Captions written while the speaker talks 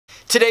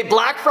Today,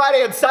 Black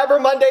Friday and Cyber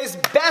Monday's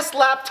best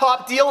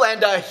laptop deal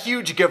and a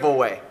huge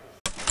giveaway.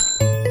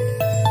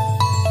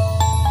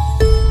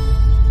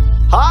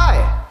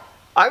 Hi,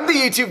 I'm the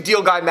YouTube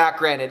deal guy, Matt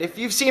Granite. If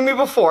you've seen me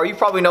before, you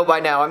probably know by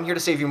now I'm here to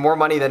save you more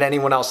money than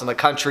anyone else in the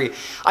country.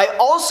 I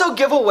also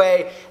give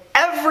away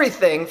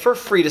everything for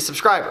free to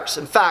subscribers.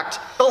 In fact,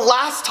 the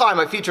last time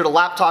I featured a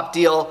laptop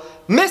deal,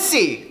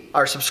 Missy,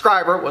 our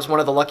subscriber, was one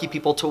of the lucky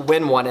people to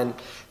win one, and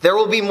there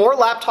will be more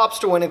laptops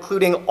to win,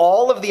 including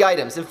all of the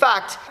items. In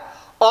fact,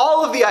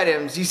 all of the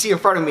items you see in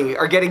front of me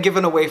are getting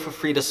given away for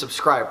free to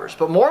subscribers.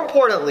 But more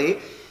importantly,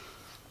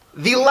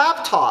 the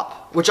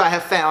laptop, which I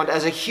have found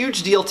as a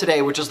huge deal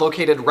today, which is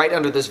located right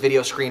under this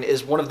video screen,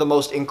 is one of the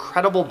most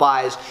incredible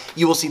buys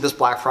you will see this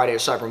Black Friday or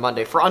Cyber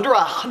Monday. For under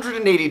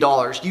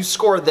 $180, you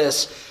score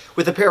this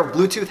with a pair of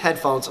Bluetooth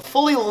headphones,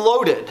 fully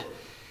loaded.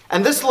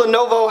 And this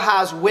Lenovo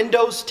has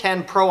Windows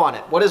 10 Pro on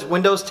it. What does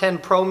Windows 10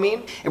 Pro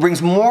mean? It brings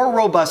more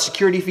robust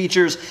security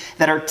features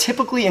that are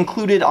typically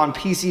included on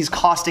PCs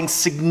costing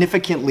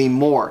significantly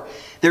more.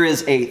 There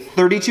is a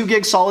 32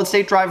 gig solid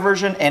state drive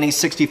version and a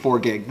 64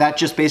 gig. That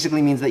just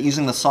basically means that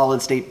using the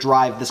solid state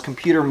drive, this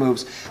computer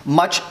moves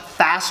much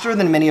faster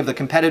than many of the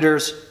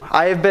competitors.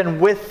 I have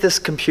been with this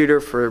computer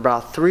for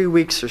about 3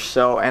 weeks or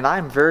so, and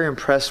I'm very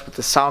impressed with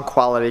the sound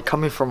quality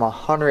coming from a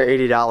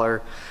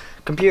 $180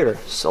 computer.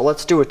 So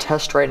let's do a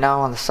test right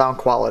now on the sound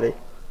quality.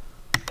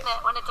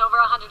 When it's over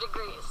 100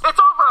 degrees. It's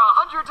over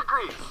 100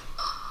 degrees.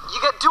 You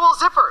get dual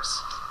zippers.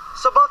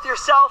 So both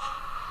yourself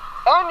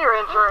and your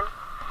intern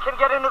can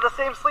get into the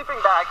same sleeping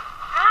bag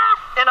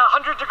in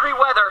 100-degree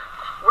weather,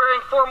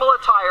 wearing formal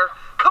attire,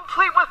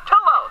 complete with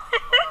pillows.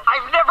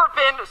 I've never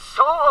been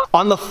so...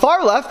 On the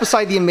far left,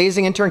 beside the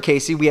amazing intern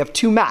Casey, we have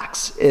two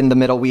Macs. In the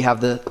middle, we have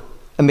the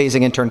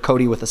amazing intern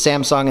Cody with a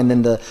Samsung, and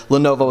then the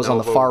Lenovo is on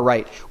the far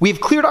right. We've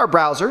cleared our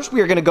browsers.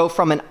 We are gonna go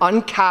from an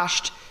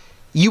uncached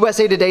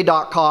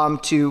usatoday.com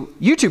to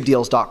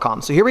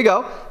youtubedeals.com. So here we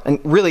go, and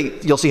really,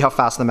 you'll see how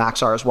fast the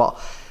Macs are as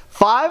well.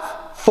 5,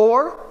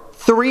 4,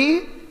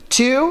 3,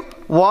 2,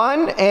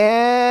 1,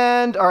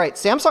 and all right,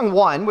 Samsung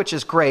won, which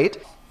is great.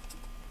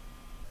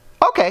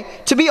 Okay,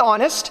 to be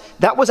honest,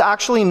 that was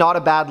actually not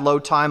a bad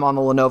load time on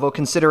the Lenovo,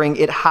 considering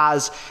it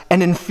has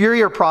an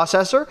inferior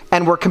processor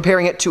and we're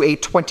comparing it to a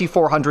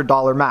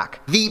 $2,400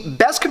 Mac. The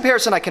best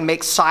comparison I can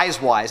make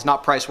size-wise,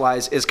 not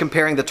price-wise, is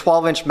comparing the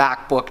 12-inch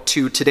MacBook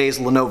to today's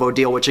Lenovo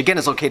deal, which again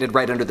is located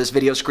right under this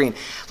video screen.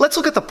 Let's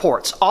look at the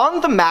ports.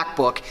 On the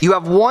MacBook, you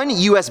have one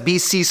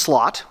USB-C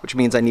slot, which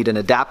means I need an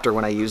adapter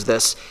when I use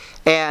this,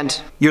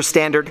 and your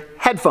standard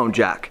headphone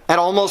jack. At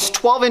almost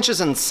 12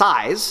 inches in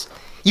size,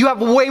 you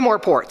have way more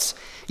ports.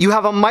 You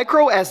have a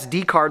micro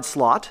SD card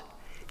slot,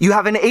 you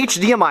have an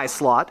HDMI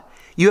slot,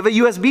 you have a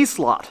USB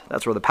slot,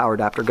 that's where the power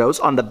adapter goes.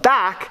 On the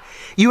back,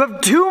 you have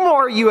 2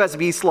 more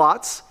USB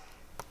slots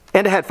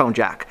and a headphone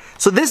jack.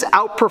 So this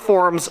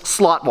outperforms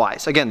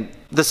slot-wise. Again,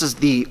 this is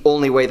the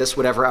only way this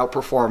would ever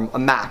outperform a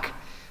Mac.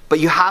 But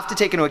you have to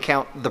take into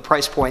account the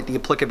price point, the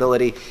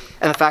applicability,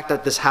 and the fact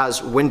that this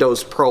has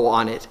Windows Pro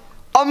on it.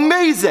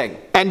 Amazing!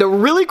 And a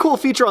really cool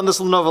feature on this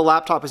Lenovo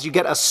laptop is you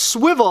get a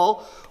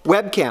swivel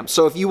webcam.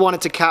 So if you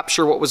wanted to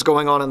capture what was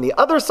going on the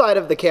other side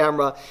of the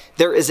camera,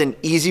 there is an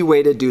easy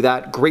way to do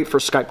that. Great for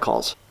Skype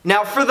calls.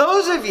 Now, for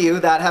those of you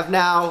that have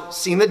now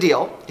seen the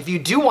deal, if you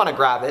do want to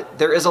grab it,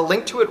 there is a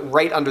link to it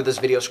right under this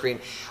video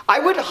screen. I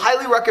would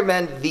highly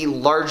recommend the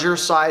larger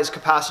size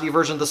capacity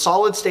version. The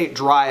solid state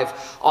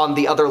drive on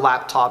the other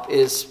laptop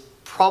is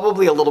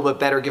probably a little bit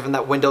better, given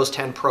that Windows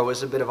 10 Pro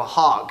is a bit of a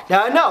hog.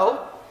 Now, I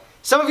know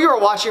some of you are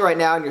watching right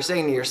now and you're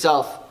saying to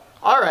yourself,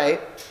 all right,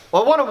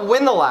 well, I want to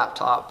win the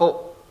laptop,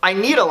 but I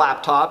need a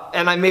laptop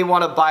and I may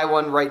want to buy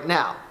one right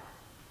now.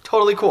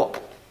 Totally cool.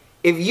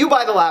 If you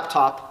buy the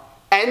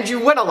laptop and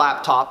you win a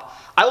laptop,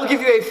 I will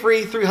give you a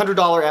free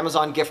 $300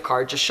 Amazon gift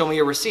card. Just show me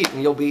your receipt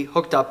and you'll be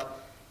hooked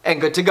up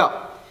and good to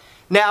go.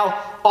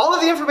 Now, all of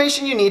the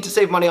information you need to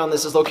save money on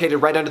this is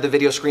located right under the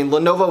video screen.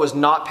 Lenovo is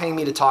not paying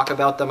me to talk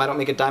about them. I don't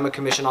make a dime of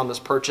commission on this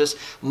purchase.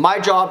 My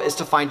job is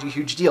to find you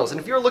huge deals. And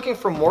if you're looking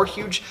for more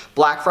huge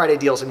Black Friday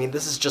deals, I mean,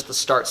 this is just the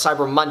start.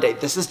 Cyber Monday,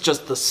 this is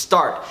just the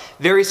start.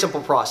 Very simple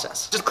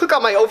process. Just click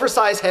on my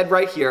oversized head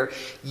right here.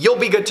 You'll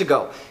be good to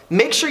go.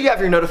 Make sure you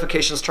have your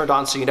notifications turned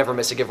on so you never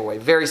miss a giveaway.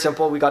 Very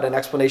simple. We got an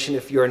explanation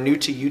if you're new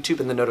to YouTube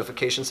in the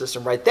notification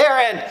system right there.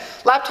 And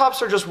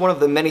laptops are just one of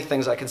the many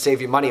things I can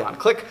save you money on.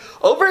 Click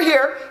over here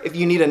if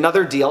you need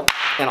another deal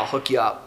and I'll hook you up.